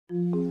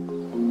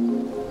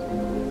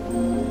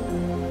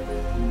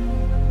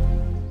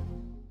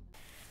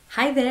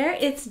Hi there,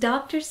 it's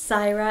Dr.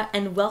 Syra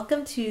and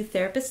welcome to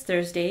Therapist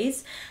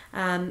Thursdays.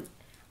 I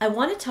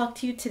want to talk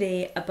to you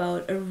today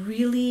about a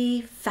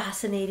really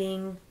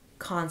fascinating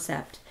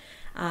concept.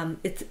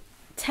 It's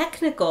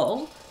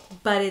technical,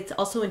 but it's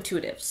also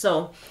intuitive.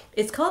 So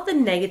it's called the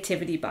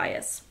negativity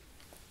bias.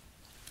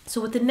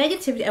 So with the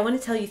negativity, I want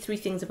to tell you three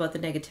things about the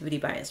negativity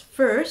bias.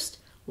 First,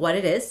 what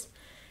it is.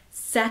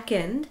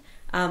 Second,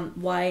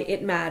 why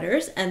it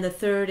matters. And the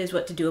third is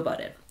what to do about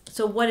it.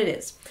 So what it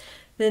is.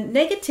 The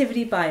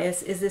negativity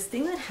bias is this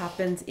thing that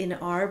happens in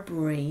our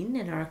brain,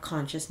 in our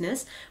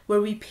consciousness,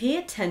 where we pay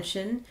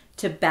attention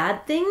to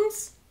bad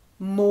things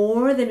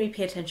more than we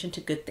pay attention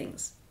to good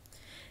things.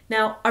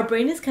 Now, our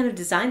brain is kind of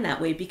designed that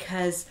way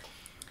because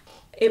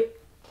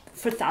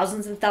for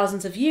thousands and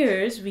thousands of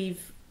years,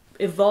 we've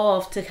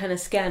evolved to kind of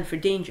scan for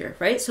danger,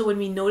 right? So when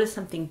we notice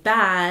something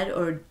bad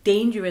or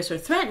dangerous or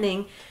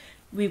threatening,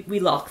 we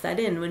lock that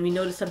in. When we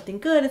notice something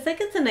good, it's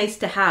like it's a nice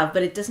to have,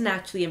 but it doesn't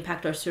actually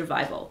impact our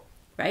survival.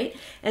 Right?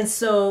 And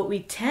so we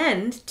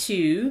tend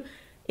to,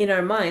 in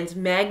our minds,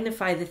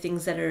 magnify the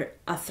things that are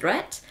a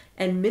threat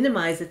and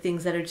minimize the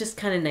things that are just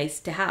kind of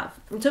nice to have.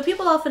 And so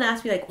people often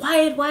ask me like,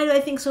 why do I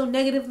think so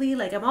negatively?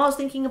 Like I'm always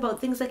thinking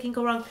about things that can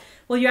go wrong.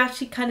 Well, you're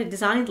actually kind of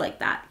designed like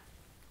that.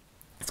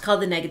 It's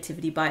called the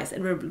negativity bias.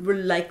 And we're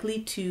likely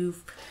to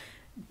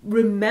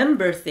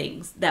remember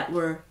things that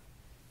were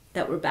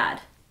bad.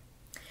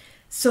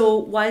 So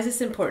why is this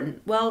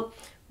important? Well,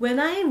 when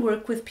I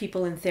work with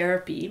people in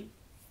therapy,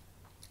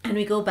 and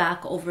we go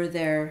back over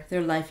their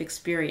life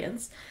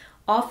experience,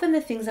 often the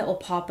things that will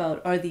pop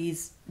out are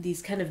these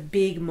kind of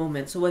big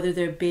moments. So whether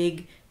they're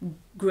big,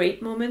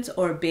 great moments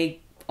or big,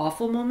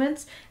 awful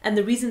moments. And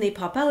the reason they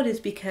pop out is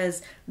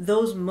because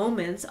those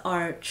moments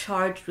are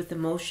charged with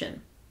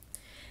emotion.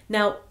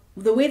 Now,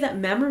 the way that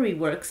memory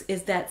works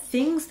is that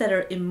things that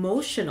are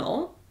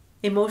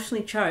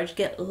emotionally charged,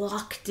 get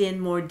locked in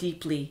more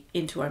deeply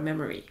into our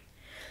memory.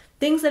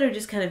 Things that are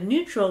just kind of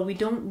neutral, we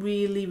don't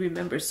really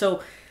remember.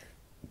 So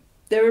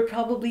there were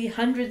probably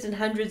hundreds and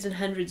hundreds and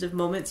hundreds of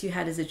moments you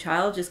had as a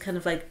child just kind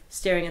of like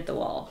staring at the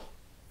wall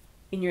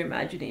in your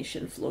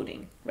imagination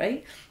floating,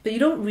 right? But you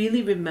don't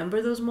really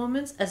remember those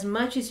moments as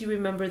much as you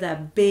remember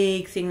that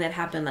big thing that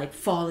happened, like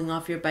falling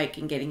off your bike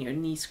and getting your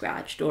knee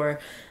scratched, or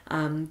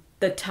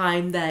the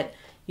time that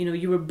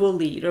you were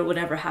bullied or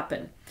whatever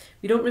happened.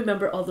 You don't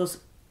remember all those,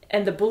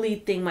 and the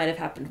bullied thing might have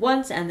happened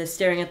once and the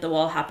staring at the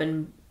wall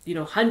happened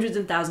hundreds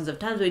and thousands of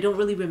times, but you don't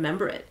really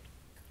remember it.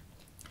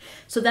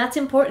 So that's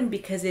important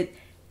because it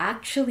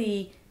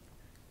actually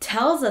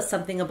tells us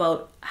something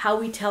about how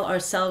we tell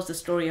ourselves the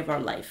story of our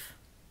life,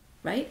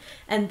 right?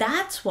 And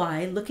that's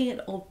why looking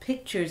at old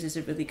pictures is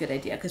a really good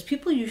idea, because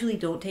people usually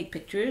don't take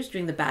pictures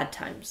during the bad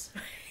times.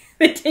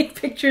 They take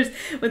pictures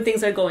when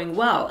things are going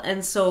well.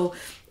 And so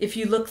if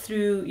you look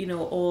through,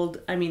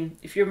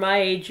 if you're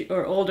my age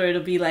or older,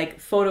 it'll be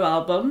like photo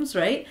albums,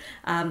 right?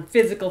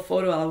 Physical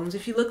photo albums.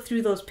 If you look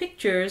through those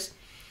pictures,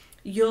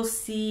 you'll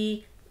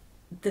see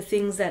the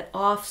things that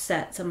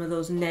offset some of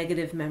those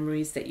negative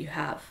memories that you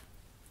have.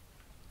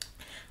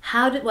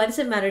 Why does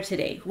it matter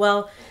today?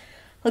 Well,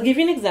 I'll give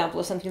you an example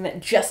of something that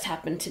just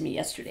happened to me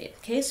yesterday.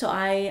 Okay, so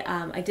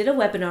I did a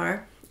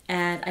webinar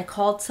and I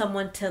called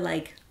someone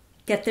to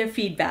get their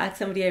feedback,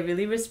 somebody I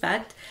really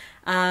respect,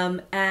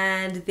 and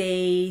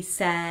they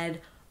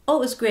said, "Oh, it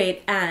was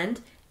great,"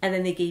 and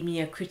then they gave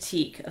me a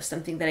critique of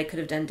something that I could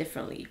have done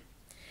differently.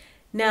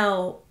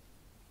 Now,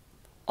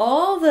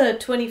 all the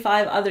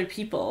 25 other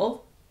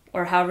people,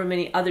 or however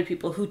many other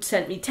people who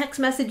sent me text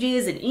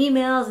messages and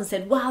emails and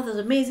said, "Wow, that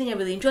was amazing, I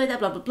really enjoyed that,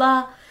 blah, blah,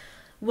 blah."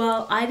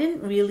 Well,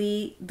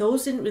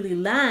 those didn't really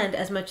land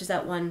as much as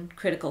that one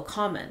critical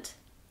comment,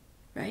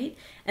 right?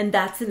 And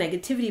that's the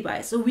negativity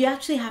bias. So we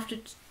actually have to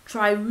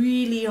try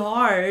really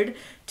hard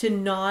to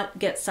not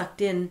get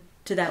sucked in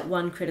to that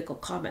one critical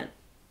comment.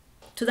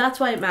 So that's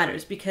why it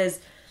matters, because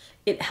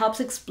it helps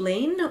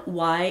explain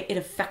why it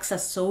affects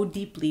us so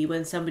deeply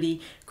when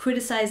somebody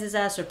criticizes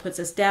us or puts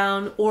us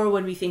down, or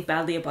when we think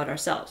badly about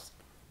ourselves.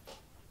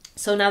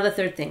 So now the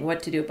third thing,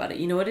 what to do about it.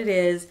 You know what it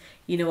is,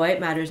 you know why it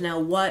matters. Now,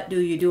 what do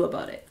you do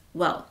about it?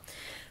 Well,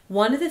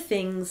 one of the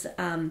things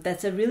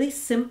that's a really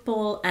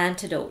simple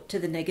antidote to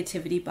the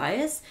negativity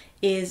bias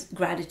is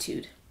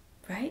gratitude,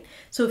 right?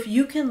 So if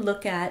you can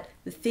look at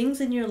the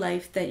things in your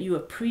life that you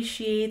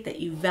appreciate, that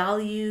you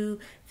value,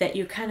 that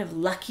you're kind of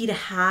lucky to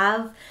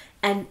have,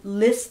 and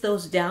list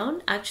those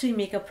down, actually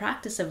make a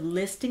practice of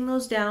listing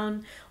those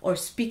down or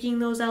speaking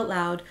those out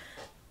loud,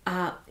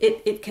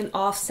 it can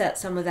offset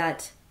some of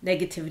that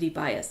negativity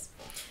bias.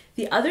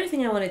 The other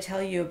thing I want to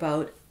tell you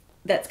about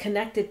that's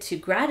connected to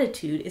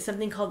gratitude is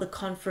something called the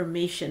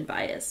confirmation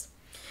bias.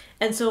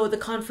 And so the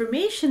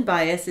confirmation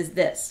bias is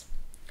this: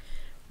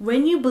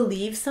 when you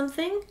believe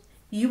something,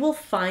 you will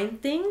find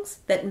things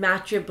that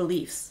match your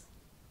beliefs.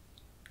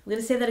 I'm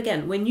going to say that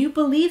again. When you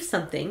believe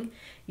something,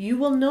 you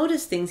will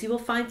notice things, you will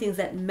find things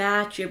that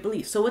match your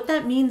beliefs. So what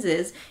that means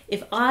is,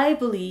 if I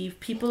believe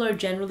people are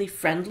generally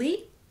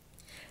friendly,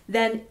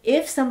 then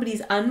if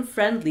somebody's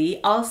unfriendly,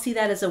 I'll see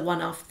that as a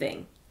one-off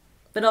thing.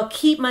 But I'll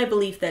keep my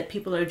belief that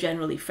people are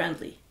generally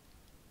friendly,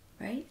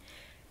 right?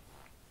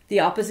 The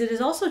opposite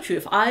is also true.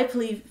 If I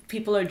believe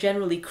people are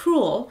generally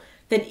cruel,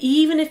 then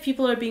even if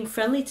people are being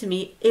friendly to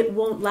me, it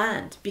won't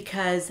land,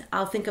 because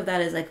I'll think of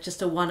that as like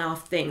just a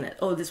one-off thing that,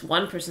 oh, this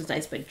one person's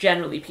nice, but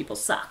generally people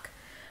suck,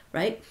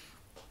 right?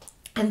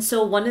 And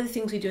so one of the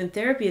things we do in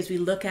therapy is we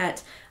look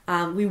at,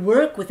 we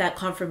work with that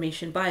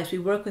confirmation bias. We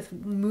work with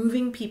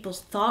moving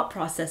people's thought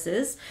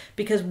processes,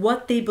 because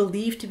what they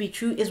believe to be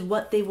true is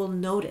what they will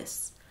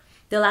notice.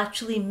 They'll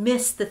actually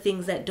miss the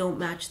things that don't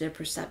match their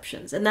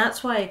perceptions. And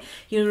that's why,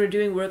 we're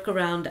doing work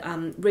around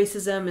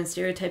racism and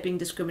stereotyping,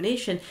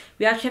 discrimination.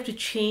 We actually have to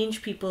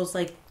change people's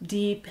like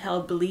deep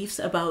held beliefs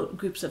about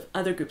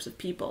other groups of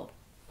people.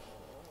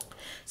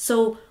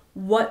 So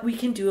what we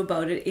can do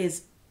about it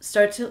is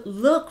start to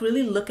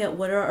really look at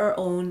what are our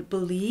own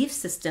belief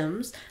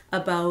systems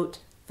about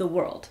the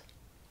world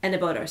and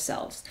about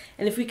ourselves.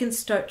 And if we can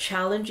start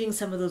challenging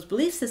some of those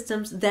belief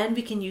systems, then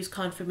we can use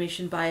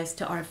confirmation bias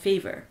to our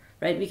favor,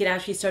 right? We can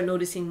actually start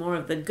noticing more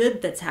of the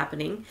good that's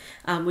happening,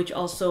 which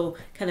also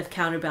kind of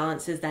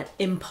counterbalances that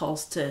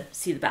impulse to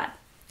see the bad.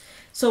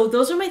 So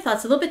those are my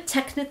thoughts. A little bit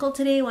technical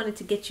today. I wanted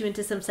to get you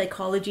into some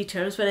psychology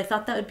terms, but I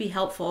thought that would be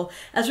helpful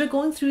as we're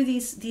going through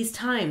these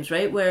times,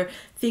 right? Where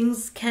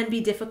things can be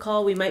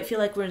difficult. We might feel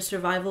like we're in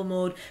survival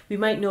mode. We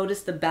might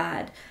notice the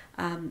bad.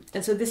 And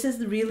so this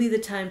is really the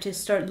time to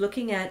start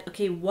looking at,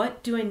 okay,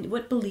 what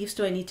beliefs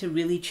do I need to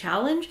really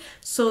challenge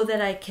so that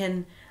I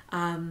can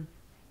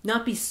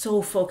not be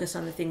so focused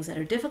on the things that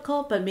are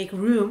difficult, but make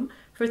room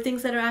for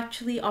things that are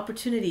actually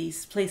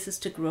opportunities, places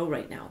to grow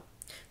right now.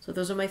 So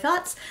those are my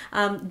thoughts.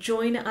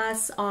 Join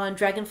us on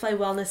Dragonfly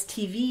Wellness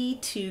TV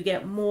to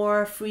get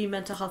more free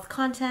mental health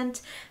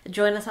content.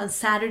 Join us on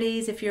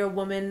Saturdays if you're a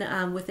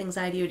woman with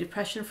anxiety or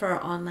depression for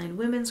our online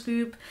women's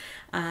group.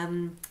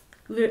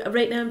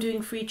 Right now I'm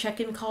doing free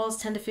check-in calls,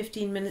 10 to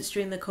 15 minutes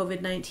during the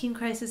COVID-19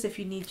 crisis if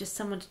you need just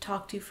someone to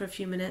talk to for a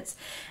few minutes.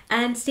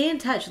 And stay in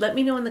touch. Let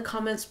me know in the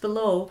comments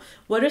below,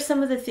 what are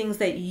some of the things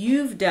that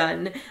you've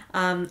done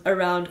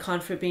around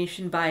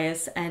confirmation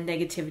bias and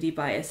negativity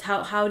bias?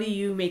 How do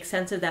you make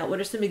sense of that? What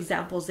are some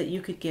examples that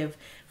you could give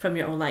from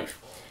your own life?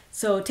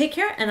 So take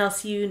care, and I'll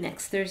see you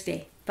next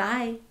Thursday.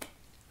 Bye.